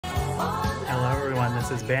This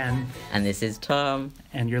is Ben. And this is Tom.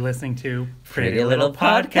 And you're listening to Pretty Little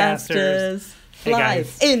Podcasters. Hey live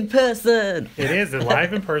guys. in person. It is a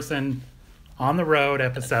live in person, on the road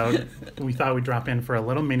episode. We thought we'd drop in for a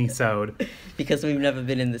little mini-sode. Because we've never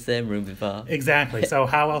been in the same room before. Exactly. So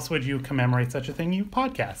how else would you commemorate such a thing? You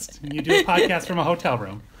podcast. You do a podcast from a hotel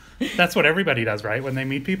room. That's what everybody does, right? When they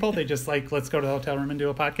meet people, they just like, let's go to the hotel room and do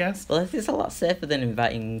a podcast. Well, it's a lot safer than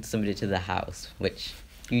inviting somebody to the house, which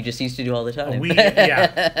you just used to do all the time.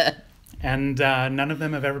 Yeah. And none of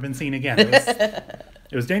them have ever been seen again.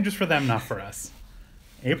 It was dangerous for them, not for us.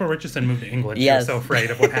 April Richardson moved to England. Yes. She was so afraid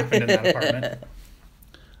of what happened in that apartment.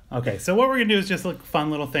 Okay, so what we're going to do is just a fun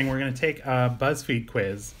little thing. We're going to take a BuzzFeed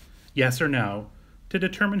quiz, yes or no, to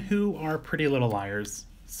determine who our Pretty Little Liars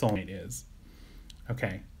soulmate is.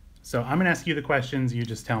 Okay, so I'm going to ask you the questions. You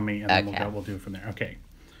just tell me, and then we'll do it from there. Okay.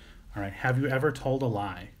 All right. Have you ever told a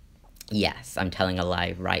lie? Yes, I'm telling a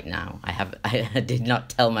lie right now. I did not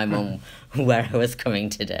tell my mum where I was coming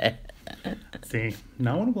today. See,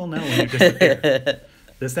 no one will know when you disappear.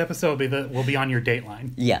 This episode will be on your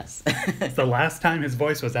Dateline. Yes. It's the last time his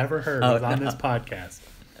voice was ever heard was on this podcast.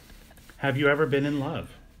 Have you ever been in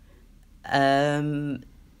love? No.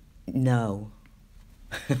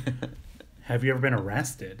 Have you ever been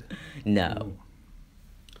arrested? No. Ooh.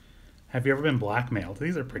 Have you ever been blackmailed?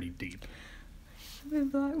 These are pretty deep. Been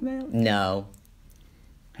blackmailed? No.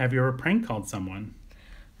 Have you ever prank called someone?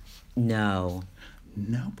 No.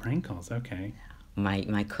 No prank calls, okay.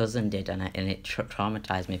 My cousin did, and it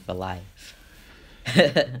traumatized me for life.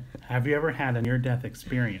 Have you ever had a near-death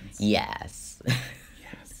experience? Yes.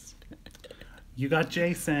 Yes. You got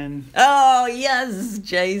Jason. Oh, yes,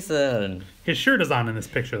 Jason. His shirt is on in this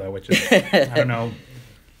picture, though, which is, I don't know.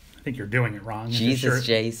 I think you're doing it wrong. Jesus,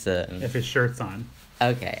 Jason. If his shirt's on.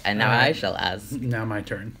 Okay, and now I shall ask. Now my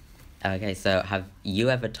turn. Okay, so have you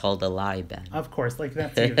ever told a lie, Ben? Of course, like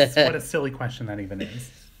that's what a silly question that even is.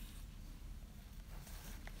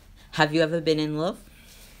 Have you ever been in love?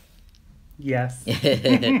 Yes.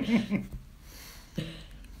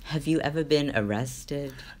 Have you ever been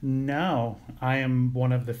arrested? No, I am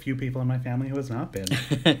one of the few people in my family who has not been.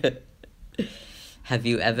 Have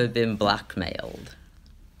you ever been blackmailed?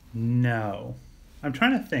 No. I'm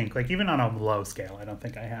trying to think, like even on a low scale, I don't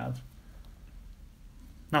think I have.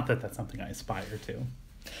 Not that that's something I aspire to.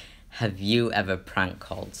 Have you ever prank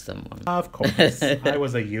called someone? Of course. I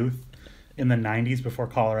was a youth in the 90s before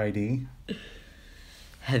caller ID.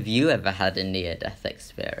 Have you ever had a near-death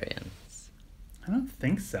experience? I don't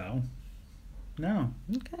think so. No.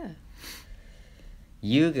 Okay.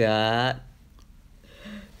 You got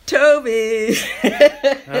Toby.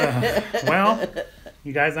 Well,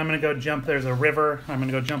 you guys, I'm going to go jump. There's a river. I'm going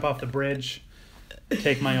to go jump off the bridge,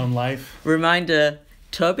 take my own life. Reminder,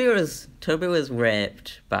 Toby was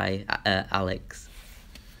raped by Alex.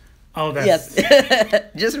 Oh, that's... Yes.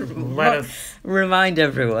 Just remind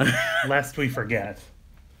everyone. Lest we forget.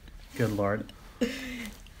 Good Lord.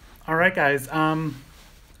 All right, guys.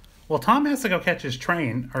 Well, Tom has to go catch his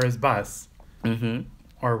train or his bus. Mm-hmm.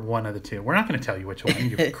 Or one of the two. We're not going to tell you which one,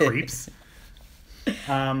 you creeps.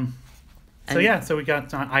 So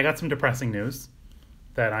I got some depressing news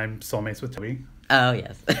that I'm soulmates with Toby. Oh,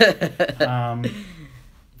 yes.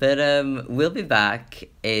 But we'll be back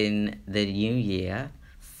in the new year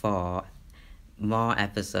for more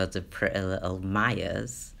episodes of Pretty Little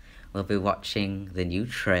Liars. We'll be watching the new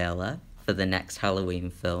trailer for the next Halloween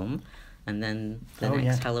film, and then the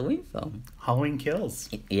next Halloween film. Halloween Kills.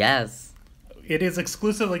 Yes. It is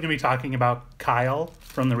exclusively going to be talking about Kyle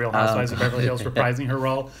from The Real Housewives of Beverly Hills reprising her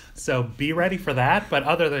role. So be ready for that. But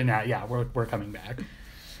other than that, yeah, we're coming back.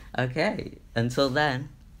 Okay. Until then,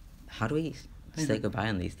 how do we say goodbye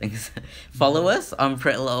on these things? Follow us on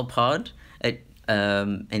Pretty Little Pod at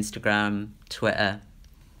Instagram, Twitter.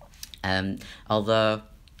 Although,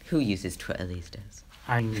 who uses Twitter these days?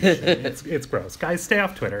 It's gross. Guys, stay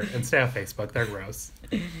off Twitter and stay off Facebook. They're gross.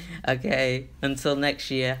 Okay. Until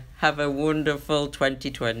next year, have a wonderful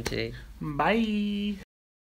 2020. Bye.